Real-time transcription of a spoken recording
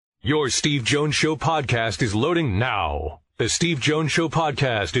Your Steve Jones Show podcast is loading now. The Steve Jones Show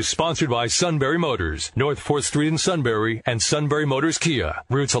podcast is sponsored by Sunbury Motors, North 4th Street in Sunbury, and Sunbury Motors Kia,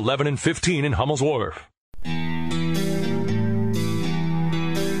 routes 11 and 15 in Hummel's Wharf.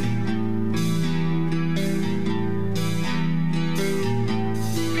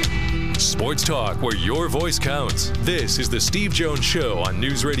 Sports talk where your voice counts. This is the Steve Jones Show on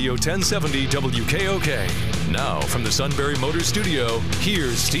News Radio 1070 WKOK. Now from the Sunbury Motors studio,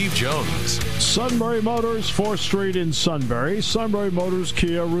 here's Steve Jones. Sunbury Motors, 4th Street in Sunbury. Sunbury Motors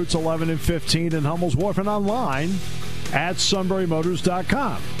Kia, routes 11 and 15 in Hummel's Wharf, and online at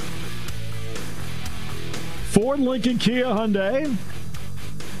sunburymotors.com. Ford, Lincoln, Kia, Hyundai,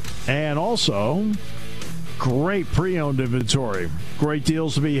 and also great pre-owned inventory. Great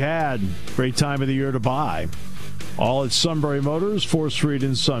deals to be had. Great time of the year to buy. All at Sunbury Motors, 4th Street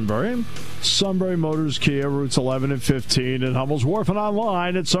in Sunbury. Sunbury Motors Kia, routes 11 and 15 in Hummel's Wharf, and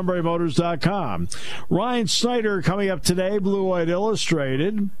online at sunburymotors.com. Ryan Snyder coming up today, Blue White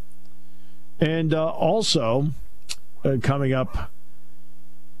Illustrated. And also coming up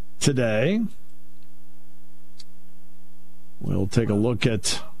today, we'll take a look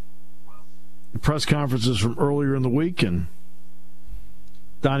at the press conferences from earlier in the week, and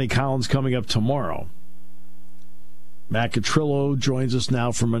Donnie Collins coming up tomorrow. Matt Catrillo joins us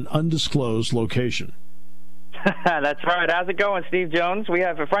now from an undisclosed location. That's right. How's it going, Steve Jones? We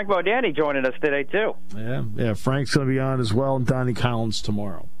have Frank Bodani joining us today, too. Yeah. Frank's going to be on as well, and Donnie Collins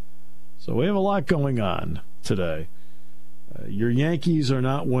tomorrow. So we have a lot going on today. Your Yankees are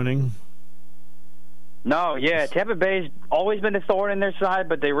not winning. No, yeah. Tampa Bay's always been a thorn in their side,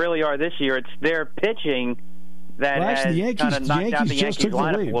 but they really are this year. It's their pitching that has kind of knocked down the Yankees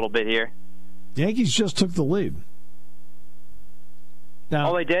lineup a little bit here. The Yankees just took the lead.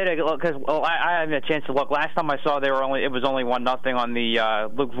 Now, they did, because I haven't had a chance to look. Last time I saw, it was only 1-0 on the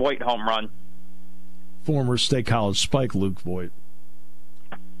Luke Voit home run. Former State College Spike Luke Voit.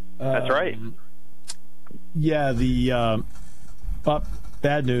 That's right. Yeah,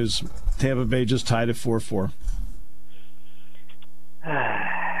 bad news. Tampa Bay just tied at 4-4.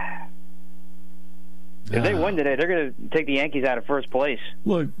 If they win today, they're going to take the Yankees out of first place.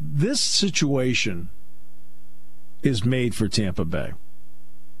 Look, this situation is made for Tampa Bay.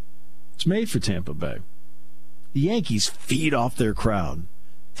 It's made for Tampa Bay. The Yankees feed off their crowd.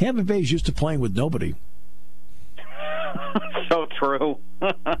 Tampa Bay's used to playing with nobody. So true.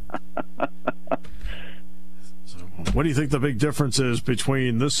 What do you think the big difference is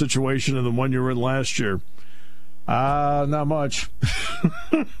between this situation and the one you were in last year? Not much.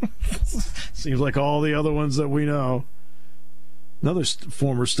 Seems like all the other ones that we know. Another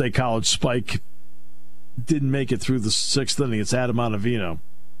former State College Spike didn't make it through the sixth inning. It's Adam Ottavino.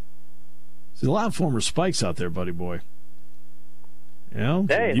 There's a lot of former Spikes out there, buddy boy. You know,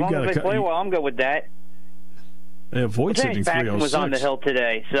 hey, as long as they play well, I'm good with that. Yeah, Voigt's hitting 306. Was on the hill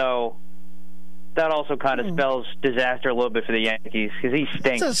today, so that also kind of spells disaster a little bit for the Yankees because he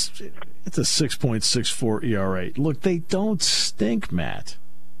stinks. It's a 6.64 ERA. Look, they don't stink, Matt.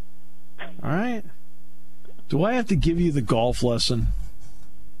 All right? Do I have to give you the golf lesson?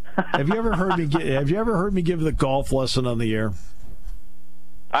 Have you ever heard me give the golf lesson on the air?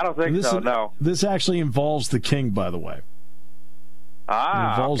 I don't think so, no. This actually involves the King, by the way. It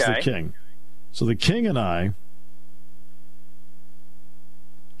involves the King. So the King and I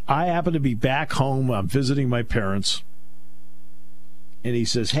happen to be back home. I'm visiting my parents. And he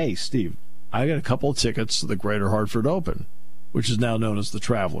says, hey, Steve, I got a couple of tickets to the Greater Hartford Open, which is now known as the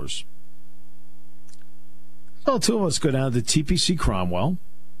Travelers. So the two of us go down to TPC Cromwell,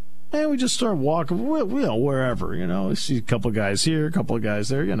 and we just start walking, wherever. We see a couple of guys here, a couple of guys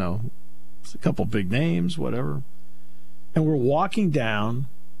there, It's a couple of big names, whatever. And we're walking down.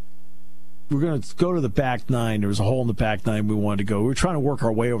 We're going to go to the back nine. There was a hole in the back nine we wanted to go. We were trying to work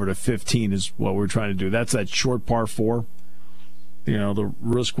our way over to 15 is what we're trying to do. That's that short par 4, the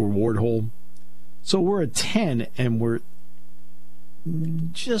risk-reward hole. So we're at 10, and we're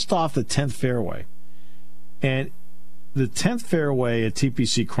just off the 10th fairway. And the 10th fairway at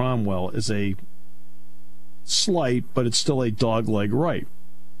TPC Cromwell is a slight, but it's still a dogleg right.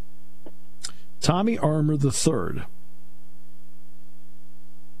 Tommy Armour III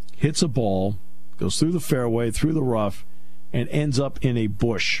hits a ball, goes through the fairway, through the rough, and ends up in a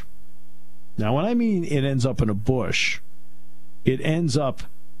bush. Now, when I mean it ends up in a bush, it ends up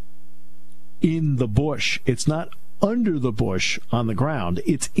in the bush. It's not under the bush on the ground.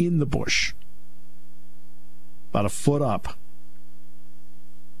 It's in the bush. About a foot up.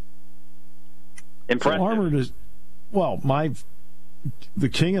 Impressive. The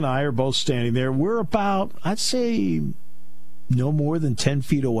King and I are both standing there. We're about, I'd say, no more than 10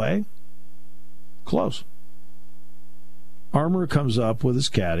 feet away? Close. Armour comes up with his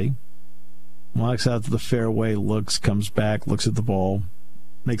caddy, walks out to the fairway, looks, comes back, looks at the ball,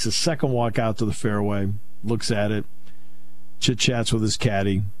 makes a second walk out to the fairway, looks at it, chit-chats with his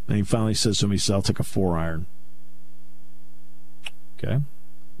caddy, and he finally says to himself, I'll take a 4-iron. Okay.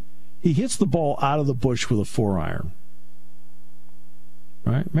 He hits the ball out of the bush with a 4-iron.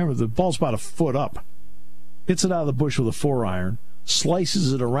 Right? Remember, the ball's about a foot up. Hits it out of the bush with a 4-iron,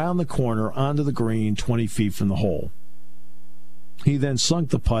 slices it around the corner onto the green 20 feet from the hole. He then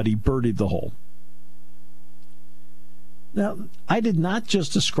sunk the putt. He birdied the hole. Now, I did not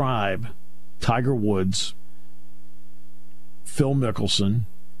just describe Tiger Woods, Phil Mickelson,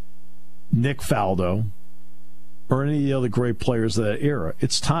 Nick Faldo, or any of the other great players of that era.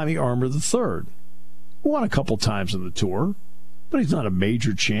 It's Tommy Armour III. Won a couple times in the tour, but he's not a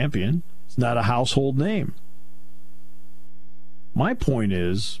major champion. He's not a household name. My point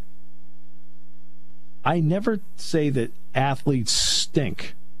is, I never say that athletes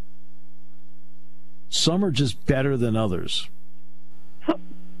stink. Some are just better than others.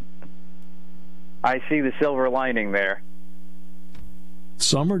 I see the silver lining there.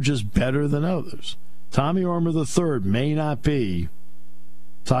 Some are just better than others. Tommy Armour III may not be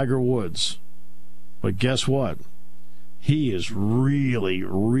Tiger Woods, but guess what? He is really,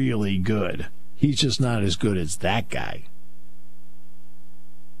 really good. He's just not as good as that guy.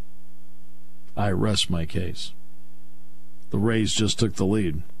 I rest my case. The Rays just took the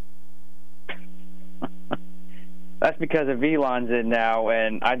lead. That's because of Elon's in now,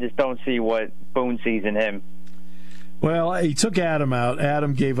 and I just don't see what Boone sees in him. Well, he took Adam out.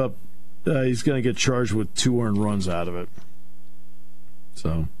 Adam gave up. He's going to get charged with 2 earned runs out of it.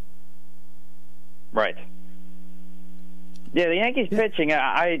 So. Right. Yeah, the Yankees pitching,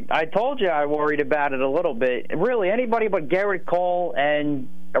 I told you I worried about it a little bit. Really, anybody but Garrett Cole and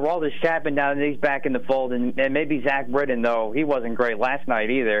Aroldis Chapman now that he's back in the fold, and maybe Zach Britton, though he wasn't great last night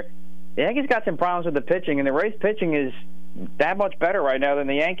either. The Yankees got some problems with the pitching, and the Rays pitching is that much better right now than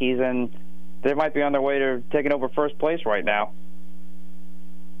the Yankees, and they might be on their way to taking over first place right now.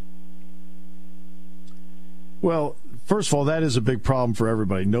 Well, first of all, that is a big problem for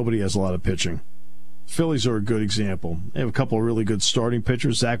everybody. Nobody has a lot of pitching. Phillies are a good example. They have a couple of really good starting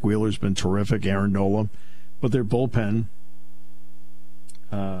pitchers. Zach Wheeler's been terrific, Aaron Nola, but their bullpen,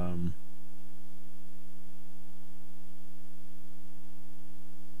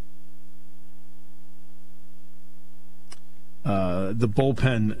 the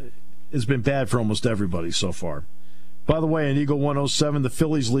bullpen has been bad for almost everybody so far. By the way, in Eagle 107, the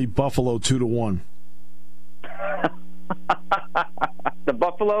Phillies lead Buffalo 2-1. The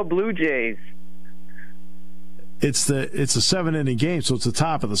Buffalo Blue Jays. It's a 7-inning game, so it's the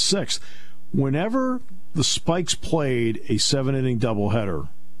top of the 6th. Whenever the Spikes played a 7-inning doubleheader,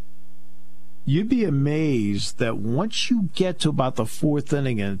 you'd be amazed that once you get to about the 4th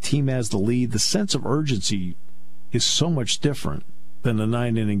inning and the team has the lead, the sense of urgency is so much different than a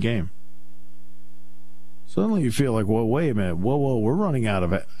 9-inning game. Suddenly you feel like, well, wait a minute, whoa, we're running out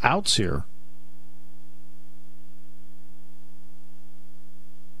of outs here.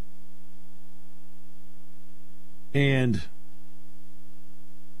 And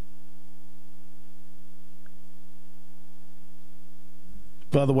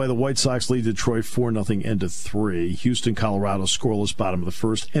by the way, the White Sox lead Detroit 4-0 into 3. Houston, Colorado scoreless, bottom of the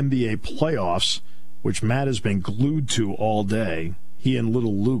first. NBA playoffs, which Matt has been glued to all day. He and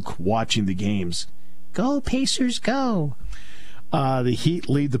little Luke watching the games. Go Pacers, go! The Heat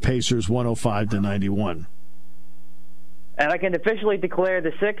lead the Pacers 105-91. And I can officially declare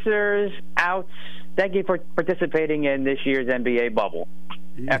the Sixers out. Thank you for participating in this year's NBA bubble.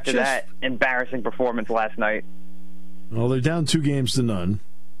 After that embarrassing performance last night. Well, they're down 2-0.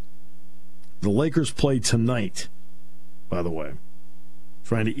 The Lakers play tonight, by the way,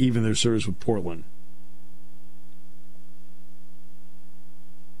 trying to even their series with Portland.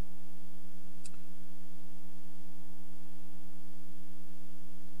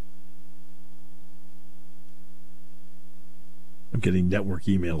 I'm getting network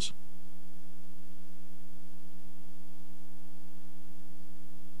emails.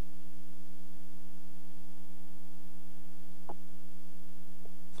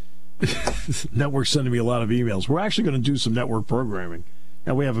 Network's sending me a lot of emails. We're actually going to do some network programming.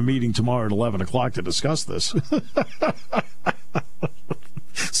 Now, we have a meeting tomorrow at 11 o'clock to discuss this.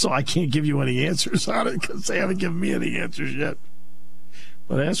 So I can't give you any answers on it because they haven't given me any answers yet.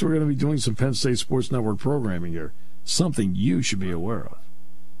 But I guess we're going to be doing some Penn State Sports Network programming here. Something you should be aware of.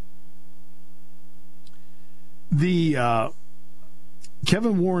 The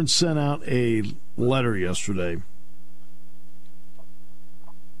Kevin Warren sent out a letter yesterday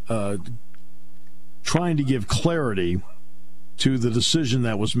trying to give clarity to the decision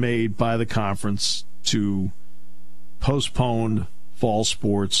that was made by the conference to postpone fall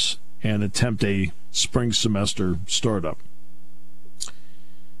sports and attempt a spring semester startup.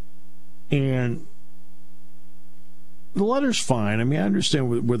 And the letter's fine. I mean, I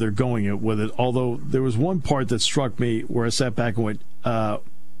understand where they're going with it, although there was one part that struck me where I sat back and went,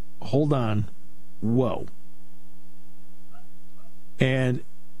 hold on, whoa. And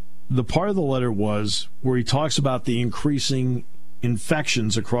the part of the letter was where he talks about the increasing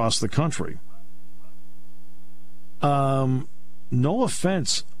infections across the country. No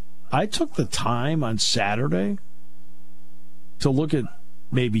offense, I took the time on Saturday to look at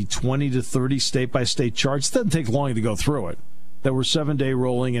maybe 20 to 30 state-by-state charts. It doesn't take long to go through it. There were 7-day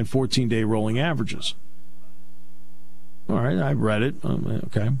rolling and 14-day rolling averages. All right, I read it.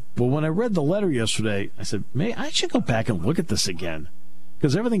 Okay. Well, when I read the letter yesterday, I said, I should go back and look at this again.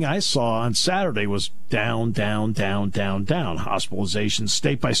 Because everything I saw on Saturday was down, down, down, down, down. Hospitalizations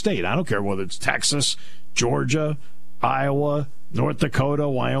state by state. I don't care whether it's Texas, Georgia, Iowa, North Dakota,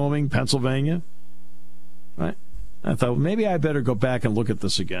 Wyoming, Pennsylvania. Right? I thought, maybe I better go back and look at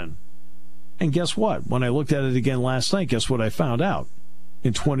this again. And guess what? When I looked at it again last night, guess what I found out?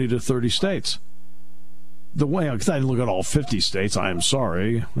 In 20 to 30 states. The way, because I didn't look at all 50 states, I am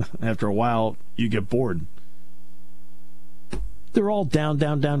sorry. After a while, you get bored. They're all down,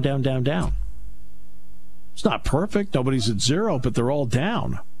 down, down, down, down, down. It's not perfect. Nobody's at zero, but they're all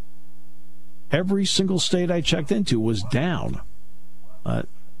down. Every single state I checked into was down.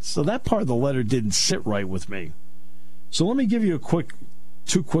 So that part of the letter didn't sit right with me. So let me give you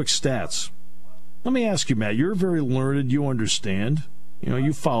two quick stats. Let me ask you, Matt, you're very learned. You understand.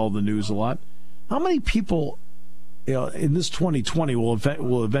 You follow the news a lot. How many people in this 2020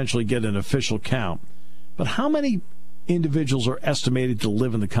 will eventually get an official count? But how many individuals are estimated to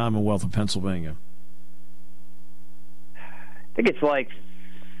live in the Commonwealth of Pennsylvania? I think it's like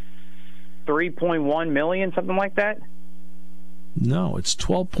 3.1 million, something like that. No, it's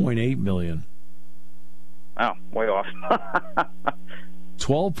 12.8 million. Oh, way off.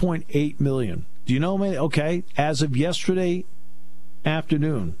 12.8 million. Do you know how many? Okay, as of yesterday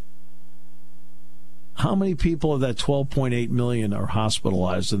afternoon, how many people of that 12.8 million are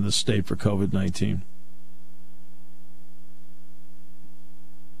hospitalized in this state for COVID-19?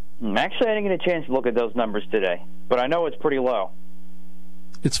 Actually, I didn't get a chance to look at those numbers today, but I know it's pretty low.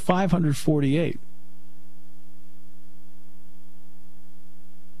 It's 548.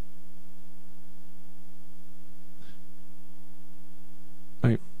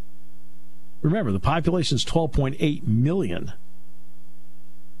 Right. Remember, the population is 12.8 million.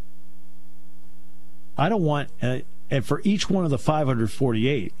 I don't want, and for each one of the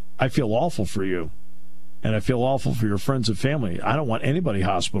 548, I feel awful for you. And I feel awful for your friends and family. I don't want anybody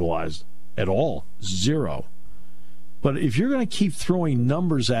hospitalized at all. Zero. But if you're going to keep throwing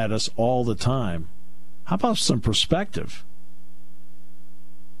numbers at us all the time, how about some perspective?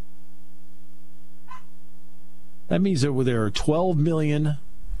 That means that there are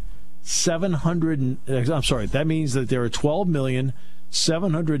 12,700,000. That means that there are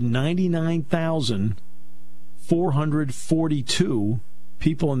 12,799,442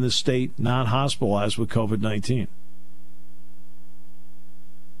 people in this state not hospitalized with COVID-19.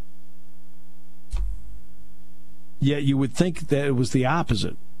 Yet you would think that it was the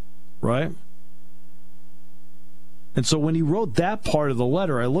opposite, right? And so when he wrote that part of the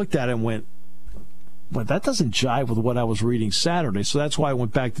letter, I looked at it and went, well, that doesn't jive with what I was reading Saturday. So that's why I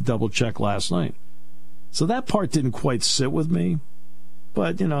went back to double check last night. So that part didn't quite sit with me.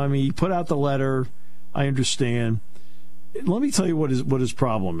 But, he put out the letter. I understand. Let me tell you what his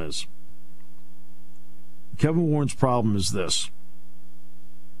problem is. Kevin Warren's problem is this.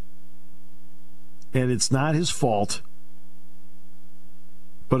 And it's not his fault,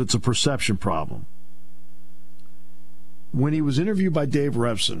 but it's a perception problem. When he was interviewed by Dave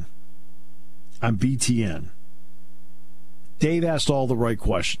Revson on BTN, Dave asked all the right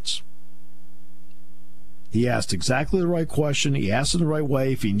questions. He asked exactly the right question. He asked in the right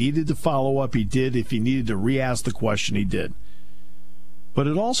way. If he needed to follow up, he did. If he needed to re-ask the question, he did. But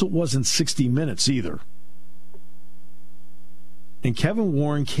it also wasn't 60 minutes either. And Kevin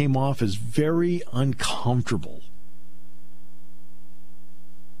Warren came off as very uncomfortable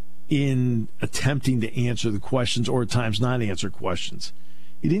in attempting to answer the questions or at times not answer questions.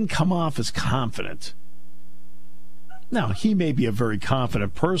 He didn't come off as confident. Now, he may be a very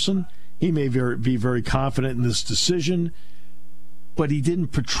confident person. He may be very confident in this decision, but he didn't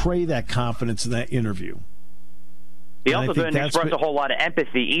portray that confidence in that interview. He also didn't express a whole lot of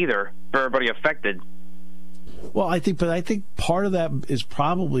empathy either for everybody affected. Well, I think part of that is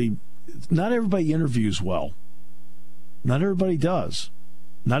probably not everybody interviews well. Not everybody does.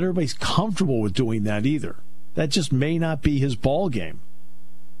 Not everybody's comfortable with doing that either. That just may not be his ball game.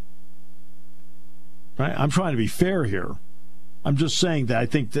 Right? I'm trying to be fair here. I'm just saying that I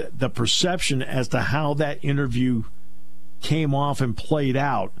think that the perception as to how that interview came off and played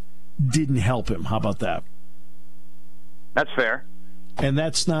out didn't help him. How about that? That's fair. And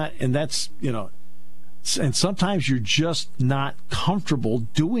sometimes you're just not comfortable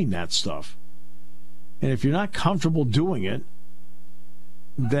doing that stuff. And if you're not comfortable doing it,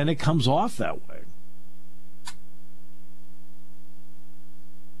 then it comes off that way.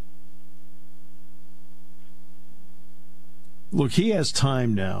 Look, he has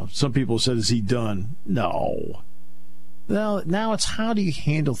time now. Some people said, is he done? No. Now it's how do you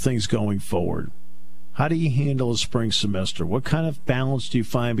handle things going forward? How do you handle a spring semester? What kind of balance do you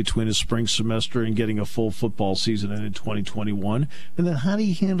find between a spring semester and getting a full football season in 2021? And then how do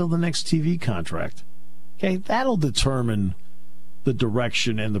you handle the next TV contract? Okay, that'll determine the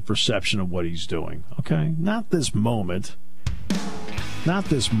direction and the perception of what he's doing. Okay, not this moment. Not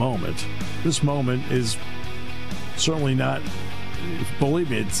this moment. This moment is certainly not, believe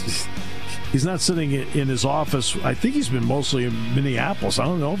me, he's not sitting in his office. I think he's been mostly in Minneapolis. I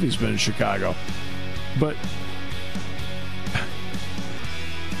don't know if he's been in Chicago. But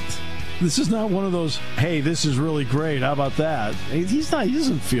this is not one of those, hey, this is really great. How about that? He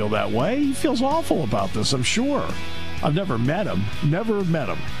doesn't feel that way. He feels awful about this, I'm sure. I've never met him.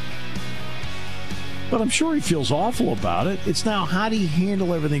 But I'm sure he feels awful about it. It's now, how do you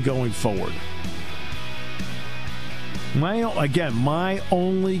handle everything going forward? My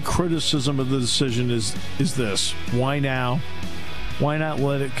only criticism of the decision is this. Why now? Why not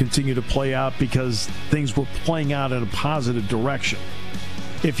let it continue to play out? Because things were playing out in a positive direction.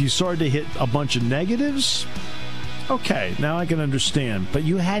 If you started to hit a bunch of negatives, okay, now I can understand. But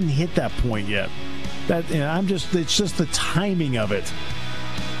you hadn't hit that point yet. It's just the timing of it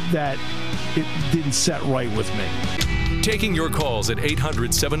that it didn't set right with me. Taking your calls at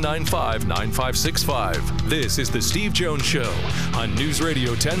 800-795-9565. This is The Steve Jones Show on News Radio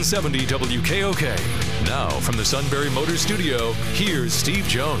 1070 WKOK. Now, from the Sunbury Motors Studio, here's Steve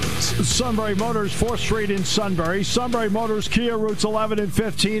Jones. Sunbury Motors, 4th Street in Sunbury. Sunbury Motors, Kia, routes 11 and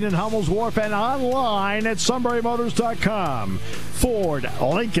 15 in Hummel's Wharf, and online at sunburymotors.com. Ford,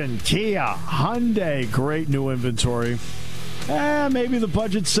 Lincoln, Kia, Hyundai, great new inventory. Maybe the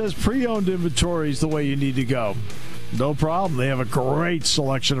budget says pre-owned inventory is the way you need to go. No problem. They have a great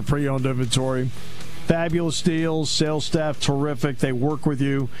selection of pre-owned inventory. Fabulous deals. Sales staff terrific. They work with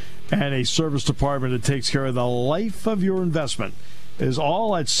you. And a service department that takes care of the life of your investment. Is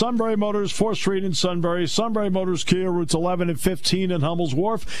all at Sunbury Motors, 4th Street in Sunbury. Sunbury Motors, Kia, routes 11 and 15 in Hummel's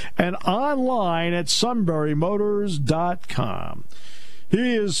Wharf. And online at sunburymotors.com.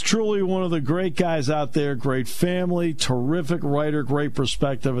 He is truly one of the great guys out there, great family, terrific writer, great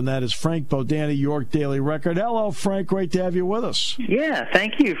perspective, and that is Frank Bodani, York Daily Record. Hello, Frank. Great to have you with us. Yeah,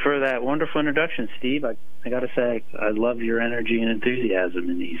 thank you for that wonderful introduction, Steve. I got to say, I love your energy and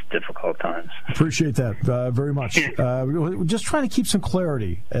enthusiasm in these difficult times. Appreciate that very much. We're just trying to keep some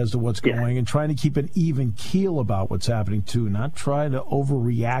clarity as to what's going and trying to keep an even keel about what's happening, too, not try to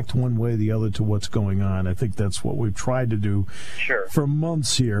overreact one way or the other to what's going on. I think that's what we've tried to do for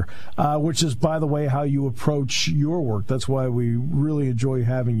months here, which is, by the way, how you approach your work. That's why we really enjoy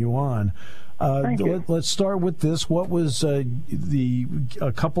having you on. Let's start with this. What was a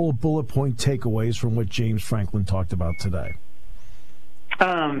couple of bullet point takeaways from what James Franklin talked about today?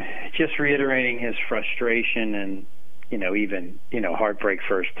 Just reiterating his frustration and, even heartbreak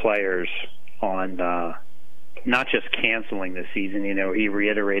for his players on not just canceling the season. He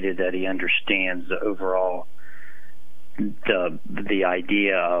reiterated that he understands the overall the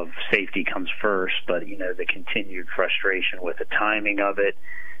idea of safety comes first, but the continued frustration with the timing of it.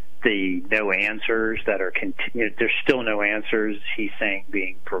 The no answers that are there's still no answers, he's saying,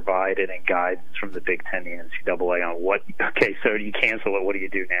 being provided and guidance from the Big Ten and NCAA on what, okay, so you cancel it, what do you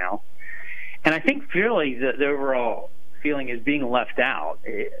do now? And I think really the overall feeling is being left out.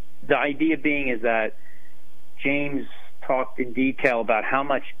 The idea being is that James talked in detail about how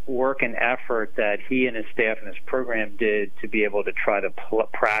much work and effort that he and his staff and his program did to be able to try to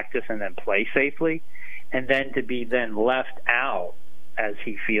practice and then play safely, and then to be then left out, as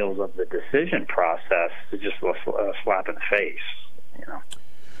he feels, of the decision process, is just a slap in the face.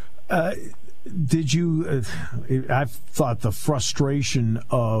 Did you? I thought the frustration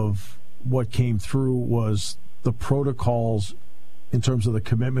of what came through was the protocols, in terms of the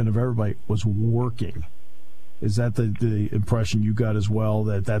commitment of everybody, was working. Is that the impression you got as well?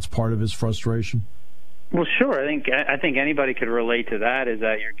 That's part of his frustration? Well, sure. I think anybody could relate to that. Is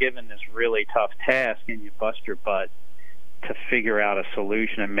that you're given this really tough task and you bust your butt to figure out a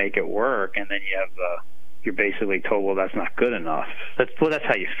solution and make it work, and then you're basically told, well, that's not good enough. That's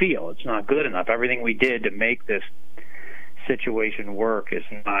how you feel. It's not good enough. Everything we did to make this situation work is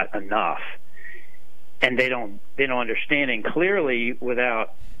not enough, and they don't understand. And clearly,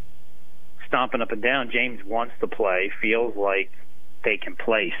 without stomping up and down, James wants to play. Feels like they can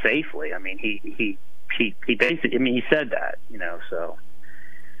play safely. I mean, he basically, he said that, so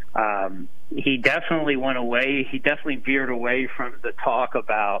he definitely went away. He definitely veered away from the talk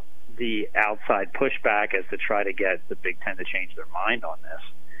about the outside pushback as to try to get the Big Ten to change their mind on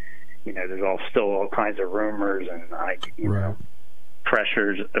this. There's still all kinds of rumors and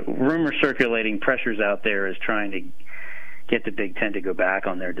pressures, rumors circulating, pressures out there is trying to get the Big Ten to go back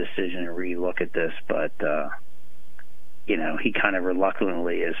on their decision and relook at this. But, he kind of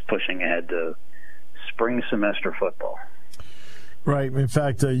reluctantly is pushing ahead to spring semester football. Right. In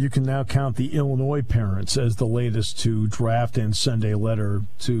fact, you can now count the Illinois parents as the latest to draft and send a letter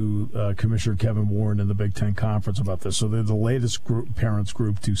to Commissioner Kevin Warren in the Big Ten Conference about this. So they're the latest parents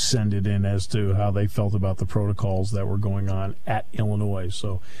group to send it in as to how they felt about the protocols that were going on at Illinois.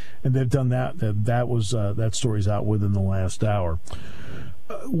 So, and they've done that. That story's out within the last hour.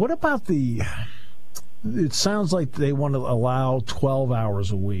 What about it sounds like they want to allow 12 hours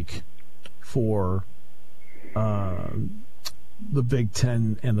a week for the Big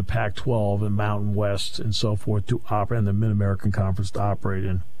Ten and the Pac-12 and Mountain West and so forth to operate, and the Mid-American Conference to operate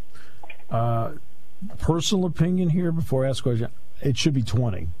in. Personal opinion here before I ask a question, it should be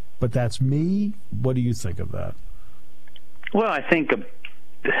 20, but that's me. What do you think of that? Well, I think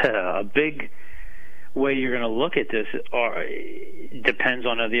a big way you're going to look at this depends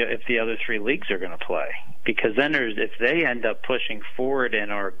on if the other three leagues are going to play. Because then if they end up pushing forward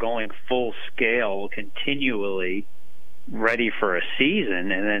and are going full scale continually, ready for a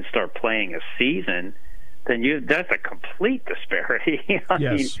season, and then start playing a season, then that's a complete disparity. I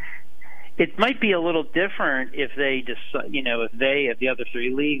mean, it might be a little different if they decide, if the other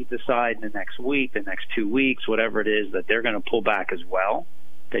three leagues decide in the next week, the next 2 weeks, whatever it is, that they're going to pull back as well,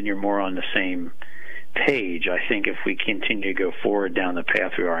 then you're more on the same page. I think if we continue to go forward down the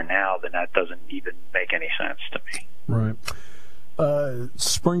path we are now, then that doesn't even make any sense to me. Right.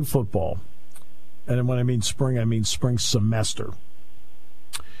 Spring football. And when I mean spring semester.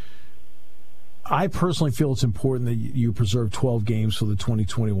 I personally feel it's important that you preserve 12 games for the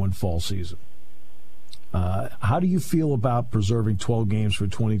 2021 fall season. How do you feel about preserving 12 games for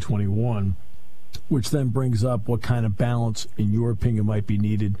 2021, which then brings up what kind of balance, in your opinion, might be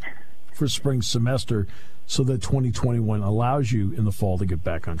needed for spring semester so that 2021 allows you in the fall to get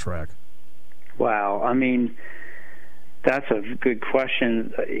back on track? Wow. I mean, that's a good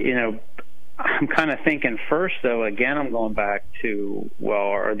question. I'm kind of thinking first, though, again, I'm going back to, well,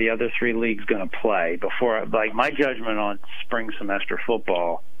 are the other three leagues going to play? My judgment on spring semester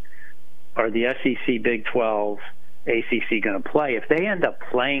football, are the SEC, Big 12, ACC going to play? If they end up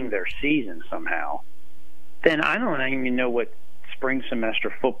playing their season somehow, then I don't even know what spring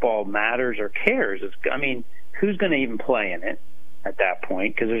semester football matters or cares. Who's going to even play in it at that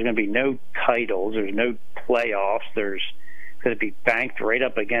point? Because there's going to be no titles, there's no playoffs, there's going to be banked right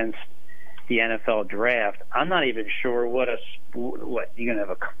up against the NFL draft. I'm not even sure what you're going to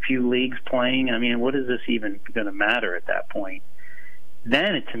have a few leagues playing. What is this even going to matter at that point?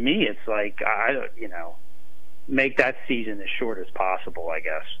 Then to me, it's like, make that season as short as possible, I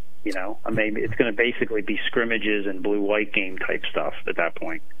guess. Maybe it's going to basically be scrimmages and blue-white game type stuff at that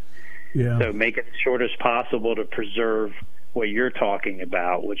point. Yeah. So make it as short as possible to preserve what you're talking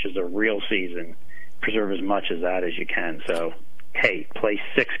about, which is a real season. Preserve as much of that as you can. So, hey, play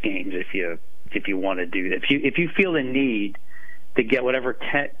 6 games if you want to do that. If you feel the need to get whatever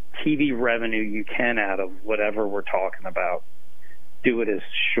TV revenue you can out of whatever we're talking about, do it as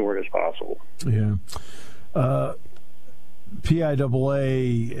short as possible. Yeah.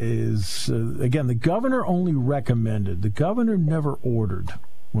 PIAA is, again, the governor only recommended. The governor never ordered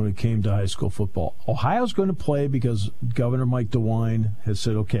when it came to high school football. Ohio's going to play because Governor Mike DeWine has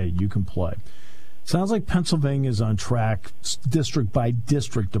said, okay, you can play. Sounds like Pennsylvania is on track, district by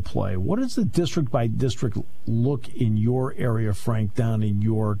district, to play. What does the district by district look in your area, Frank, down in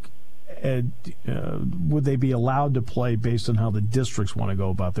York? Would they be allowed to play based on how the districts want to go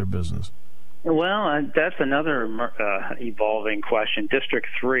about their business? Well, that's another evolving question. District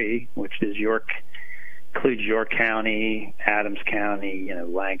 3, which is includes York County, Adams County,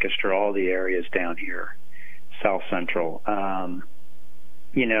 Lancaster, all the areas down here, South Central. I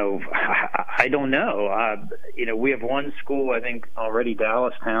don't know. We have one school, I think already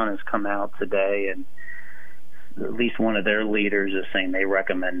Dallastown has come out today and at least one of their leaders is saying they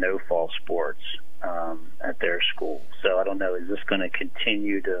recommend no fall sports at their school. So I don't know, is this going to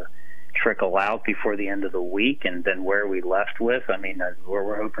continue to trickle out before the end of the week, and then where are we left with? I mean,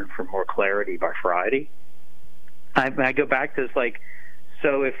 we're hoping for more clarity by Friday. I go back to this, like,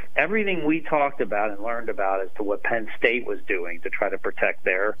 so if everything we talked about and learned about as to what Penn State was doing to try to protect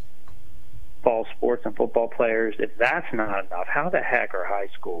their fall sports and football players, if that's not enough, how the heck are high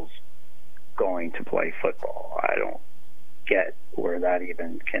schools going to play football? I don't get where that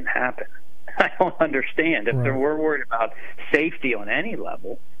even can happen. I don't understand. If we're worried about safety on any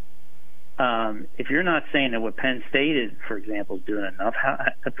level, if you're not saying that what Penn State is, for example, is doing enough,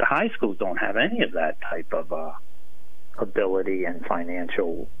 the high schools don't have any of that type of ability and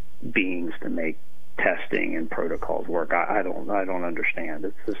financial beings to make testing and protocols work. I don't understand.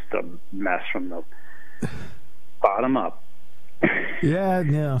 It's just a mess from the bottom up. Yeah,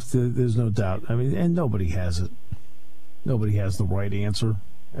 there's no doubt. I mean, and nobody has it. Nobody has the right answer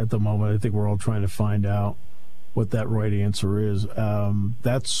at the moment. I think we're all trying to find out what that right answer is.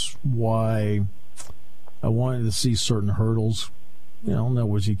 That's why I wanted to see certain hurdles. In other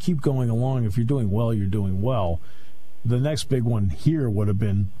words, you keep going along. If you're doing well, you're doing well. The next big one here would have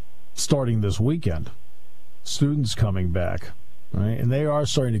been starting this weekend. Students coming back, right? And they are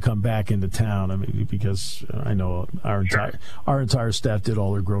starting to come back into town. I mean, because I know our entire staff did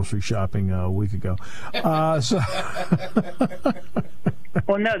all their grocery shopping a week ago.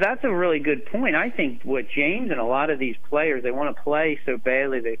 Well, no, that's a really good point. I think what James and a lot of these players, they want to play so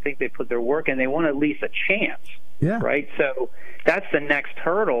badly, they think they put their work in, they want at least a chance. Yeah. Right? So that's the next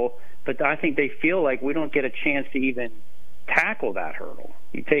hurdle, but I think they feel like we don't get a chance to even tackle that hurdle.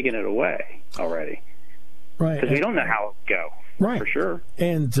 You've taken it away already. Right. Because we don't know how it will go. Right. For sure.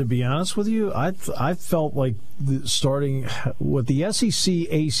 And to be honest with you, I felt like starting what the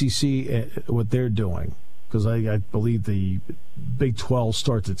SEC, ACC, what they're doing, because I believe the Big 12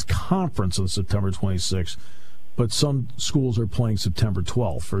 starts its conference on September 26th, but some schools are playing September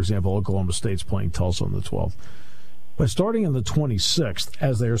 12th. For example, Oklahoma State's playing Tulsa on the 12th. By starting on the 26th,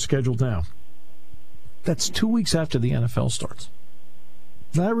 as they are scheduled now, that's 2 weeks after the NFL starts.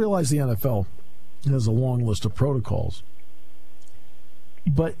 Now, I realize the NFL has a long list of protocols,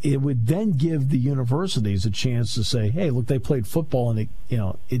 but it would then give the universities a chance to say, hey, look, they played football and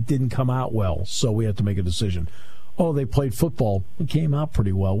it didn't come out well, so we have to make a decision. Oh, they played football, it came out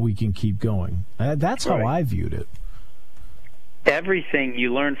pretty well, we can keep going. That's how I viewed it. Everything,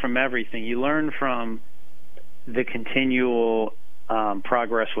 you learn from everything. You learn from the continual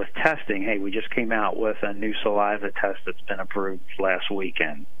progress with testing. Hey, we just came out with a new saliva test that's been approved last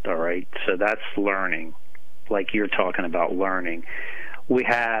weekend, all right? So that's learning, like you're talking about learning. We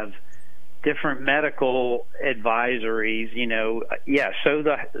have different medical advisories, so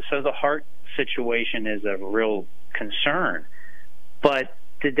the heart situation is a real concern. But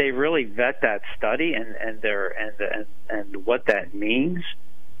did they really vet that study and what that means?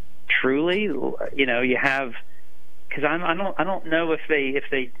 Truly, you have, because I don't know if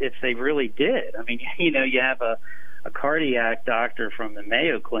they really did. I mean, you have a cardiac doctor from the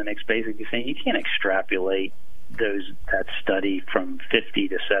Mayo Clinics basically saying you can't extrapolate that study from 50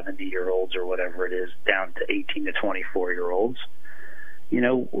 to 70-year-olds or whatever it is down to 18 to 24-year-olds.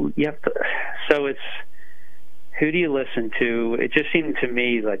 You have to. So it's, who do you listen to? It just seemed to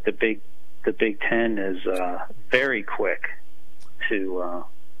me like the Big Ten is very quick to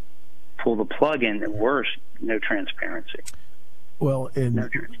pull the plug in, and worse, no transparency. Well,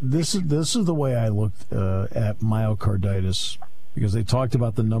 this is the way I looked at myocarditis, because they talked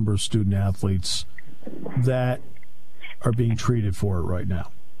about the number of student athletes that are being treated for it right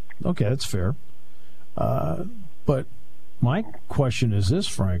now. Okay, that's fair. But my question is this,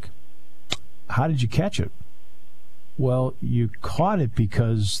 Frank: how did you catch it? Well, you caught it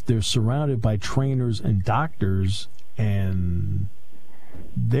because they're surrounded by trainers and doctors, and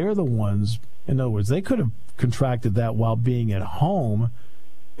they're the ones, in other words, they could have contracted that while being at home,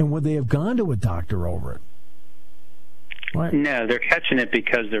 and would they have gone to a doctor over it? Right. No, they're catching it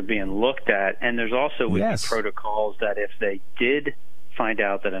because they're being looked at, and there's also with the protocols that if they did find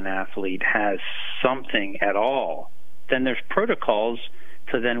out that an athlete has something at all, then there's protocols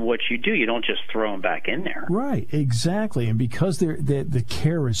to then what you do. You don't just throw them back in there. Right, exactly. And because the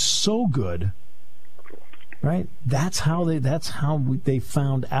care is so good, right? That's how they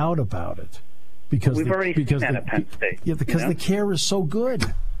found out about it. Because we've already seen that at Penn State. Yeah, because the care is so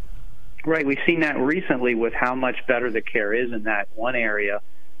good. Right, we've seen that recently with how much better the care is in that one area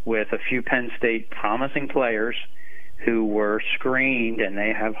with a few Penn State promising players who were screened and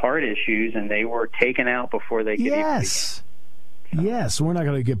they have heart issues and they were taken out before they could even begin. Yes, we're not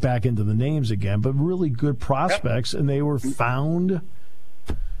going to get back into the names again, but really good prospects, and they were found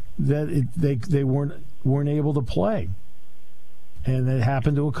that they weren't able to play. And it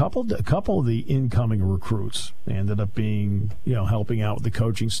happened to a couple of the incoming recruits. They ended up being, helping out with the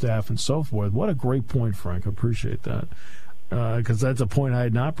coaching staff and so forth. What a great point, Frank. I appreciate that. Because that's a point I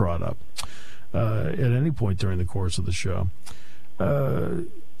had not brought up at any point during the course of the show.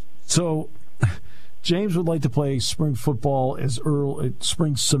 So James would like to play spring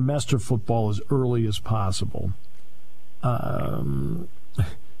semester football as early as possible.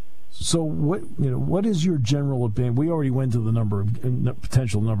 So what is your general opinion? We already went to the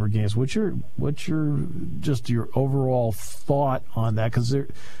potential number of games. What's your overall thought on that? Because there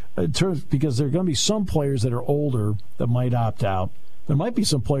are going to be some players that are older that might opt out. There might be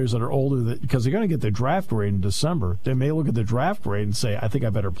some players that are older because they're going to get their draft grade in December. They may look at the draft grade and say, "I think I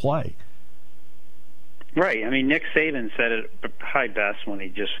better play." Right. I mean, Nick Saban said it probably best when he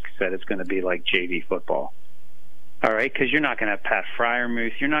just said it's going to be like JV football. All right, because you're not going to have Pat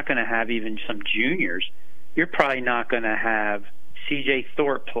Freiermuth. You're not going to have even some juniors. You're probably not going to have C.J.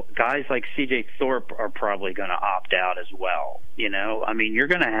 Thorpe. Guys like C.J. Thorpe are probably going to opt out as well. I mean, you're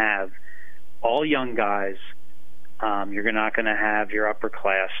going to have all young guys. You're not going to have your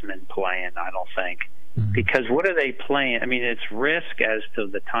upperclassmen playing, I don't think. Mm-hmm. Because what are they playing? I mean, it's risk as to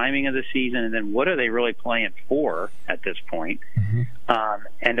the timing of the season, and then what are they really playing for at this point? Mm-hmm.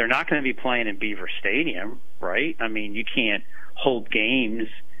 And they're not going to be playing in Beaver Stadium, right? I mean, you can't hold games.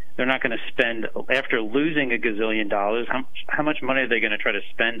 They're not going to spend, after losing a gazillion dollars, how much money are they going to try to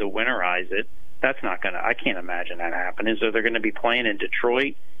spend to winterize it? That's not going to, I can't imagine that happening. So they're going to be playing in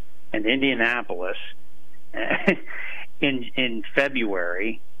Detroit and Indianapolis in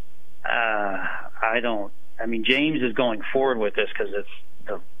February. James is going forward with this because it's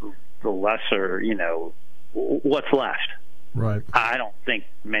the lesser, what's left. Right. I don't think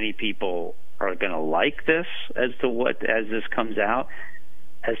many people are going to like this as this comes out,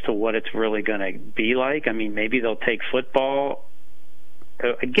 as to what it's really going to be like. I mean, maybe they'll take football.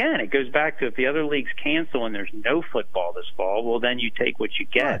 Again, it goes back to if the other leagues cancel and there's no football this fall, well, then you take what you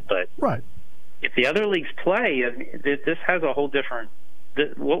get. Right. But if the other leagues play, this has a whole different.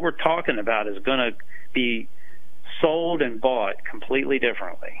 What we're talking about is going to be sold and bought completely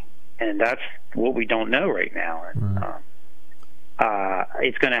differently, and that's what we don't know right now. And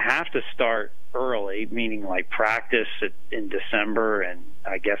it's going to have to start early, meaning like practice in December, and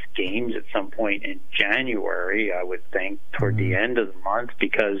I guess games at some point in January, I would think, toward the end of the month,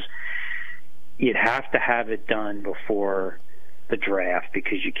 because you'd have to have it done before the draft,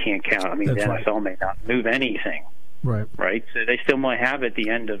 because you can't count. I mean, the NFL may not move anything. Right. So they still might have it at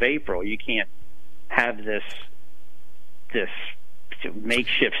the end of April. You can't have this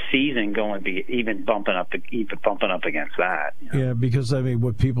makeshift season even bumping up against that. Yeah, because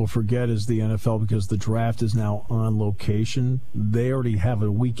what people forget is the NFL, because the draft is now on location. They already have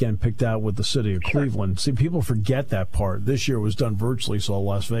a weekend picked out with the city of Cleveland. See, people forget that part. This year was done virtually, so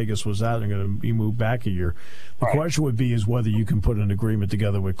Las Vegas was out and going to be moved back a year. The question would be is whether you can put an agreement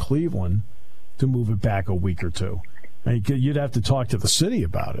together with Cleveland to move it back a week or two. You'd have to talk to the city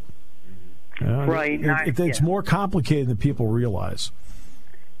about it. Right. It's more complicated than people realize.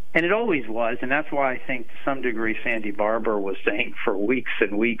 And it always was, and that's why I think to some degree Sandy Barber was saying for weeks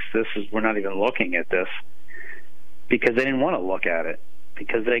and weeks, we're not even looking at this, because they didn't want to look at it,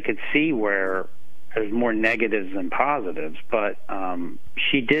 because they could see where there's more negatives than positives. But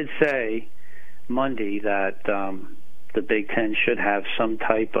she did say Monday that the Big Ten should have some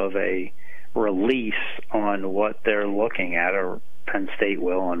type of a release on what they're looking at, or Penn State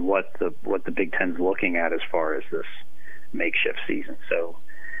will, on what the Big Ten's looking at as far as this makeshift season. So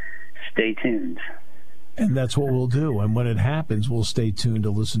stay tuned. And that's what we'll do. And when it happens, we'll stay tuned to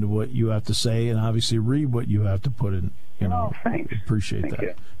listen to what you have to say, and obviously read what you have to put in. Thanks. Appreciate Thank that.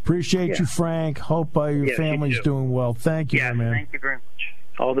 You. Appreciate you, Frank. Hope your family's doing well. Thank you, man. Thank you very much.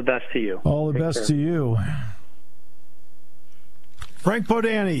 All the best to you. All the best to you. Frank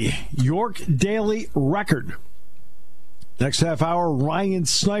Bodani, York Daily Record. Next half hour, Ryan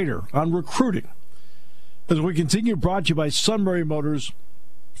Snyder on recruiting. As we continue, brought to you by Sunbury Motors,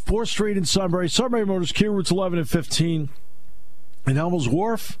 4th Street in Sunbury. Sunbury Motors, Key Routes 11 and 15 in Elmels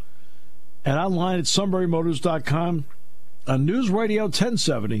Wharf, and online at sunburymotors.com on News Radio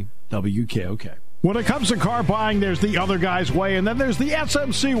 1070 WKOK. When it comes to car buying, there's the other guy's way, and then there's the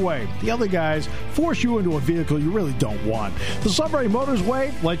SMC way. The other guys force you into a vehicle you really don't want. The Sunbury Motors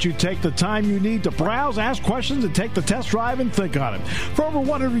way lets you take the time you need to browse, ask questions, and take the test drive and think on it. For over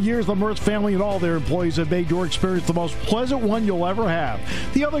 100 years, the Mertz family and all their employees have made your experience the most pleasant one you'll ever have.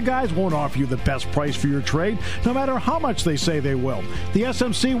 The other guys won't offer you the best price for your trade, no matter how much they say they will. The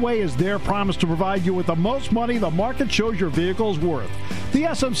SMC way is their promise to provide you with the most money the market shows your vehicle is worth. The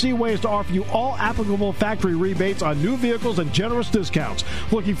SMC way is to offer you all applicable factory rebates on new vehicles and generous discounts.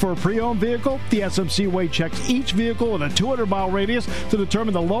 Looking for a pre-owned vehicle? The SMC way checks each vehicle in a 200-mile radius to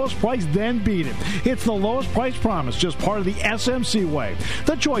determine the lowest price, then beat it. It's the lowest price promise, just part of the SMC way.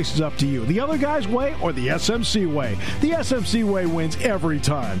 The choice is up to you. The other guy's way or the SMC way. The SMC way wins every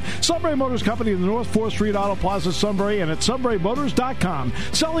time. Sunbury Motors Company in the North 4th Street Auto Plaza, Sunbury, and at sunburymotors.com.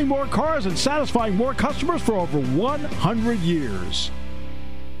 Selling more cars and satisfying more customers for over 100 years.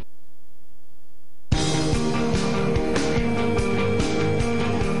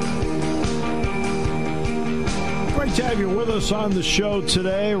 Great to have you with us on the show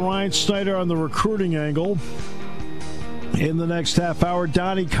today. Ryan Snyder on the recruiting angle. In the next half hour,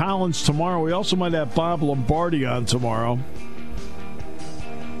 Donnie Collins tomorrow. We also might have Bob Lombardi on tomorrow.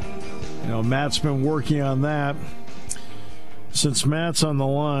 You know, Matt's been working on that. Since Matt's on the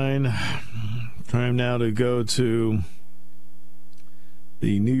line, time now to go to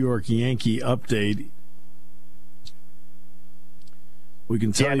the New York Yankee update. We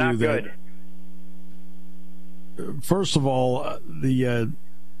can tell you that. Good. First of all, the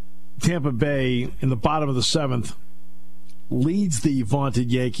Tampa Bay in the bottom of the 7th leads the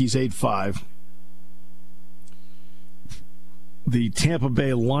vaunted Yankees 8-5. The Tampa Bay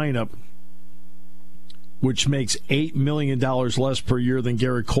lineup, which makes $8 million less per year than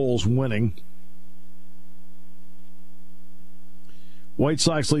Garrett Cole's winning. White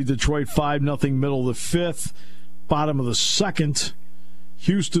Sox lead Detroit 5-0 middle of the 5th. Bottom of the 2nd.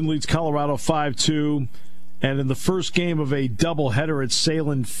 Houston leads Colorado 5-2. And in the first game of a doubleheader at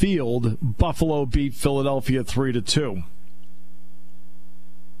Salem Field, Buffalo beat Philadelphia 3-2.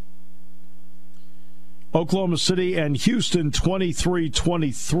 Oklahoma City and Houston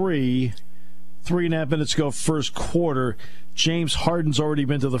 23-23. 3.5 minutes ago, first quarter. James Harden's already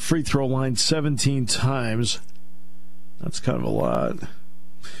been to the free throw line 17 times. That's kind of a lot.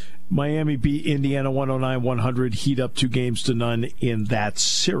 Miami beat Indiana 109-100. Heat up 2-0 in that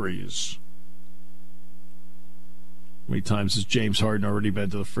series. How many times has James Harden already been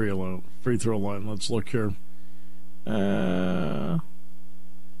to the free throw line? Let's look here.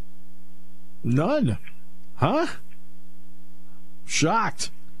 None. Huh?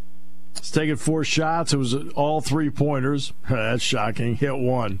 Shocked. He's taken 4 shots. It was all 3-pointers. That's shocking. Hit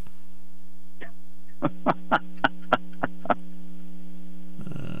 1.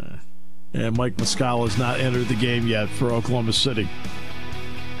 And Mike Muscala has not entered the game yet for Oklahoma City.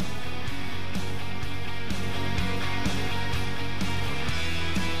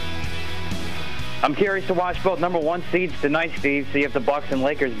 I'm curious to watch both number 1 seeds tonight, Steve, see if the Bucks and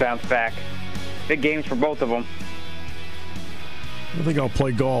Lakers bounce back. Big games for both of them. I think I'll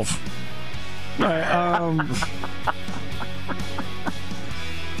play golf. All right,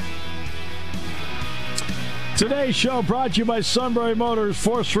 Today's show brought to you by Sunbury Motors,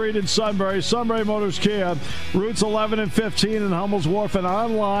 4th Street in Sunbury. Sunbury Motors Kia, routes 11 and 15 in Hummel's Wharf, and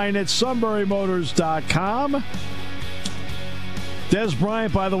online at sunburymotors.com. Des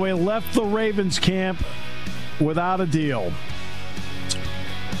Bryant, by the way, left the Ravens camp without a deal.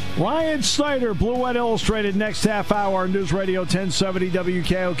 Ryan Snyder, Blue White Illustrated, next half hour, News Radio 1070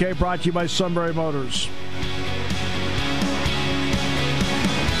 WKOK, brought to you by Sunbury Motors.